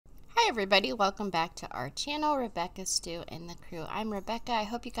everybody, welcome back to our channel, Rebecca, Stu, and the crew. I'm Rebecca. I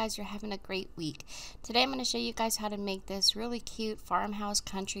hope you guys are having a great week. Today I'm going to show you guys how to make this really cute farmhouse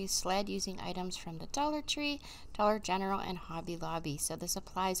country sled using items from the Dollar Tree, Dollar General, and Hobby Lobby. So the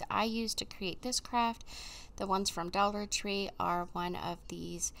supplies I used to create this craft, the ones from Dollar Tree, are one of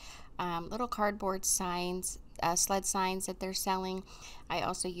these little cardboard signs, sled signs that they're selling. I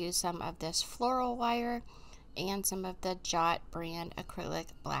also used some of this floral wire and some of the Jot brand acrylic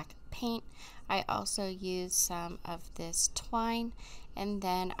black paint. I also used some of this twine, and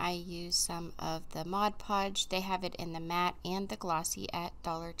then I used some of the Mod Podge. They have it in the matte and the glossy at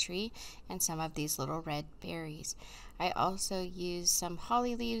Dollar Tree, and some of these little red berries. I also used some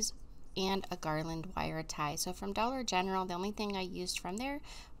holly leaves and a garland wire tie. So from Dollar General, the only thing I used from there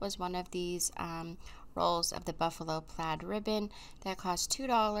was one of these rolls of the buffalo plaid ribbon that cost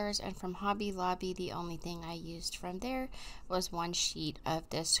 $2, and from Hobby Lobby the only thing I used from there was one sheet of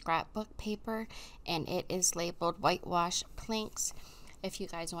this scrapbook paper, and it is labeled whitewash planks if you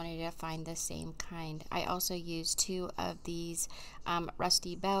guys wanted to find the same kind. I also used two of these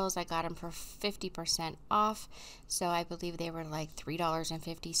rusty bells. I got them for 50% off, so I believe they were like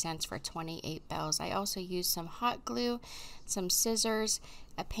 $3.50 for 28 bells. I also used some hot glue, some scissors,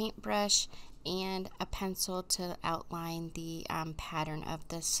 a paintbrush, and a pencil to outline the pattern of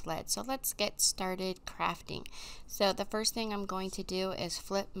the sled. So let's get started crafting. So the first thing I'm going to do is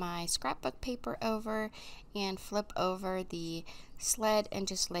flip my scrapbook paper over and flip over the sled and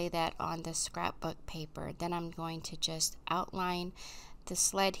just lay that on the scrapbook paper. Then I'm going to just outline the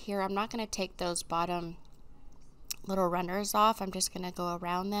sled here. I'm not going to take those bottom little runners off. I'm just going to go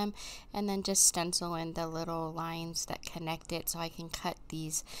around them and then just stencil in the little lines that connect it so I can cut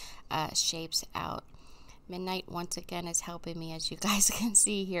these shapes out. Midnight once again is helping me, as you guys can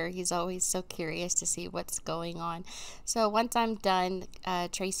see here. He's always so curious to see what's going on. So once I'm done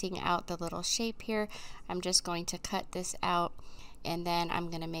tracing out the little shape here, I'm just going to cut this out, and then I'm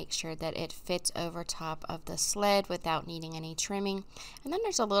going to make sure that it fits over top of the sled without needing any trimming. And then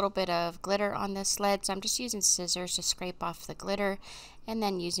there's a little bit of glitter on this sled, so I'm just using scissors to scrape off the glitter, and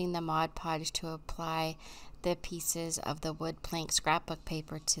then using the Mod Podge to apply the pieces of the wood plank scrapbook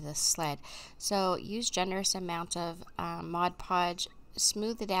paper to the sled. So use generous amounts of Mod Podge,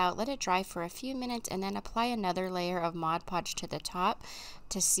 smooth it out, let it dry for a few minutes, and then apply another layer of Mod Podge to the top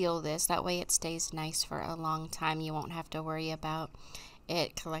to seal this. That way it stays nice for a long time. You won't have to worry about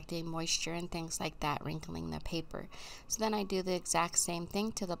it collecting moisture and things like that, wrinkling the paper. So then I do the exact same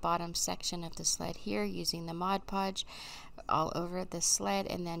thing to the bottom section of the sled here, using the Mod Podge all over the sled,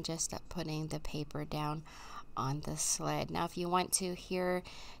 and then just putting the paper down on the sled. Now if you want to here,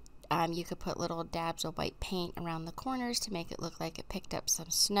 you could put little dabs of white paint around the corners to make it look like it picked up some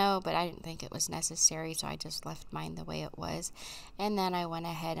snow, but I didn't think it was necessary, so I just left mine the way it was. And then I went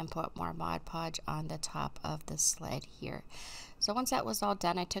ahead and put more Mod Podge on the top of the sled here. So once that was all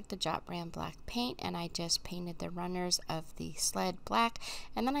done, I took the Jot brand black paint and I just painted the runners of the sled black,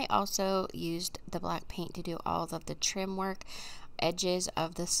 and then I also used the black paint to do all of the trim work, edges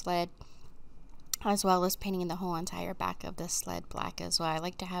of the sled, as well as painting the whole entire back of the sled black as well. I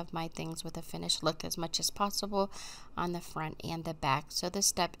like to have my things with a finished look as much as possible on the front and the back. So this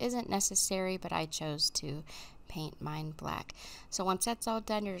step isn't necessary, but I chose to paint mine black. So once that's all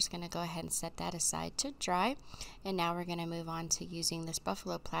done, you're just going to go ahead and set that aside to dry. And now we're going to move on to using this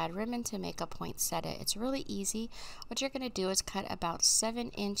buffalo plaid ribbon to make a poinsettia. It's really easy. What you're going to do is cut about 7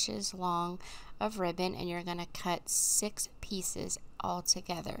 inches long of ribbon, and you're going to cut 6 pieces all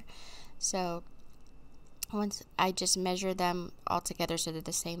together. So once I just measure them all together so they're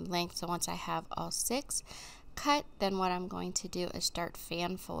the same length. So once I have all 6 cut, then what I'm going to do is start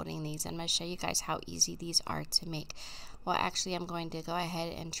fan folding these. I'm going to show you guys how easy these are to make. Well, actually I'm going to go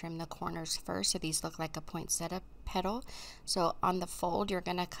ahead and trim the corners first so these look like a poinsettia petal. So on the fold, you're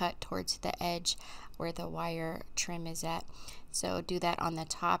going to cut towards the edge where the wire trim is at. So do that on the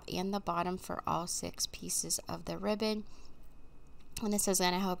top and the bottom for all 6 pieces of the ribbon. And this is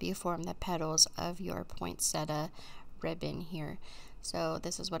going to help you form the petals of your poinsettia ribbon here. So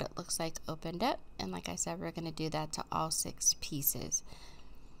this is what it looks like opened up, and like I said, we're going to do that to all 6 pieces.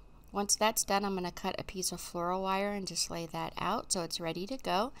 Once that's done, I'm going to cut a piece of floral wire and just lay that out so it's ready to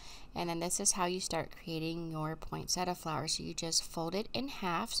go. And then this is how you start creating your poinsettia flower. So you just fold it in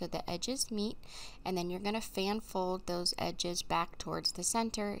half so the edges meet, and then you're going to fan fold those edges back towards the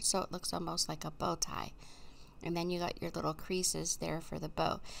center so it looks almost like a bow tie. And then you got your little creases there for the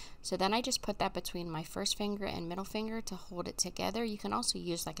bow. So then I just put that between my first finger and middle finger to hold it together. You can also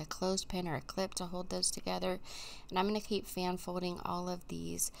use like a clothespin or a clip to hold those together. And I'm going to keep fan folding all of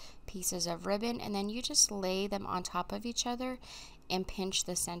these pieces of ribbon, and then you just lay them on top of each other and pinch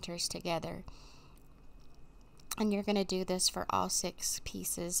the centers together. And you're going to do this for all 6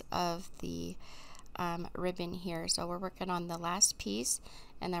 pieces of the ribbon here. So we're working on the last piece,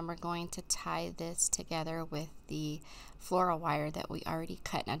 and then we're going to tie this together with the floral wire that we already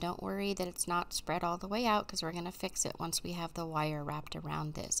cut. Now don't worry that it's not spread all the way out, because we're going to fix it once we have the wire wrapped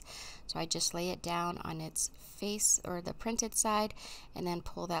around this. So I just lay it down on its face, or the printed side, and then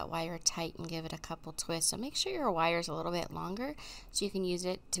pull that wire tight and give it a couple twists. So make sure your wire is a little bit longer so you can use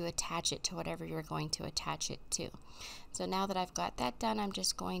it to attach it to whatever you're going to attach it to. So now that I've got that done, I'm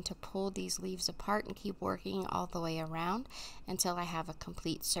just going to pull these leaves apart and keep working all the way around until I have a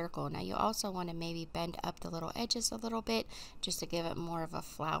complete circle. Now you also want to maybe bend up the little edges a little bit just to give it more of a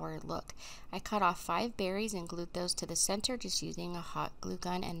flower look. I cut off 5 berries and glued those to the center just using a hot glue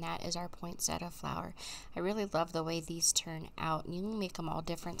gun, and that is our poinsettia flower. I really love the way these turn out. You can make them all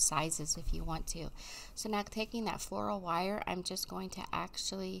different sizes if you want to. So now taking that floral wire, I'm just going to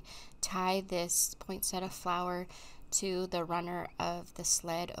actually tie this poinsettia flower to the runner of the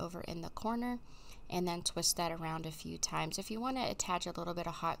sled over in the corner, and then twist that around a few times. If you want to attach a little bit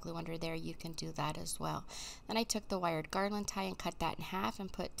of hot glue under there, you can do that as well. Then I took the wired garland tie and cut that in half and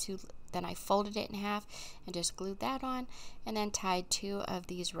then I folded it in half and just glued that on, and then tied 2 of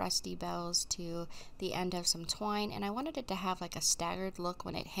these rusty bells to the end of some twine. And I wanted it to have like a staggered look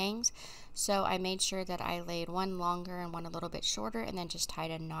when it hangs, so I made sure that I laid one longer and one a little bit shorter, and then just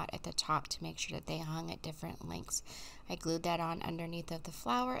tied a knot at the top to make sure that they hung at different lengths. I glued that on underneath of the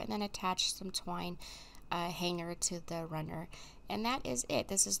flower, and then attached some twine hanger to the runner. And that is it.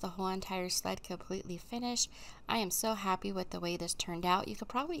 This is the whole entire sled completely finished. I am so happy with the way this turned out. You could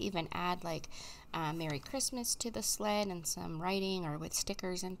probably even add like Merry Christmas to the sled and some writing, or with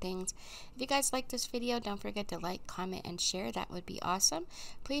stickers and things. If you guys like this video, don't forget to like, comment, and share. That would be awesome.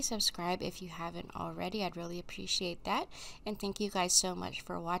 Please subscribe if you haven't already. I'd really appreciate that. And thank you guys so much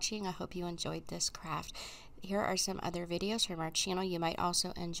for watching. I hope you enjoyed this craft. Here are some other videos from our channel you might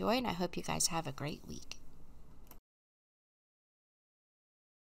also enjoy, and I hope you guys have a great week.